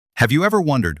Have you ever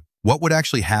wondered what would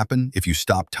actually happen if you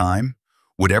stopped time?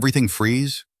 Would everything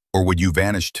freeze, or would you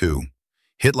vanish too?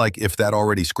 Hit like if that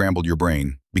already scrambled your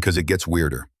brain, because it gets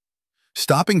weirder.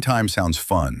 Stopping time sounds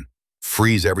fun.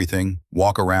 Freeze everything,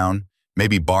 walk around,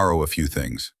 maybe borrow a few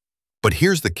things. But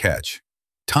here's the catch.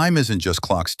 Time isn't just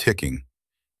clocks ticking.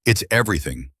 It's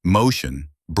everything: motion,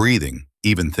 breathing,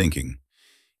 even thinking.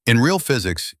 In real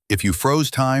physics, if you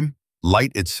froze time,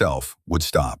 light itself would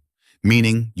stop,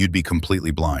 meaning you'd be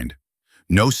completely blind.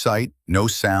 No sight, no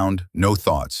sound, no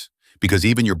thoughts, because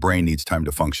even your brain needs time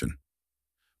to function.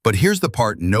 But here's the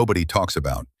part nobody talks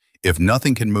about. If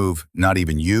nothing can move, not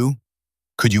even you,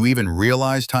 could you even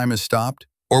realize time has stopped?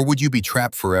 Or would you be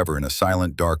trapped forever in a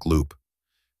silent, dark loop?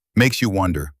 Makes you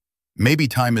wonder, maybe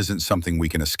time isn't something we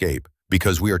can escape,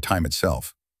 because we are time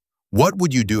itself. What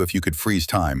would you do if you could freeze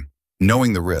time,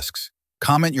 knowing the risks?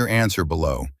 Comment your answer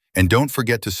below, and don't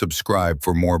forget to subscribe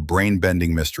for more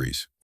brain-bending mysteries.